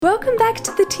Welcome back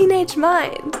to the Teenage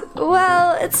Mind.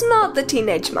 Well, it's not the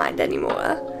Teenage Mind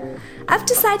anymore. I've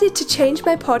decided to change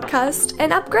my podcast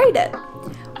and upgrade it.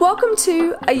 Welcome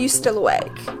to Are You Still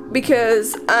Awake?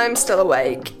 Because I'm still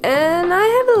awake and I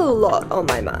have a lot on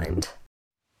my mind.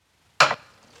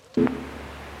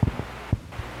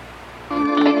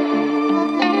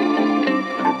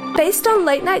 Based on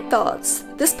late night thoughts,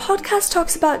 this podcast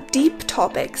talks about deep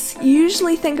topics you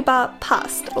usually think about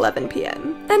past 11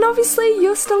 p.m. And obviously,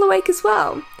 you're still awake as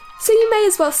well, so you may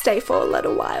as well stay for a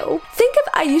little while. Think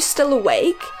of Are You Still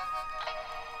Awake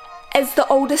as the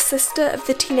older sister of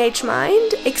the Teenage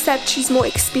Mind, except she's more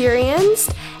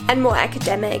experienced and more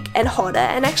academic and hotter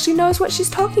and actually knows what she's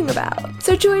talking about.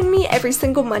 So join me every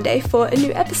single Monday for a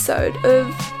new episode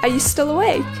of Are You Still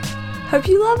Awake? Hope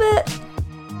you love it!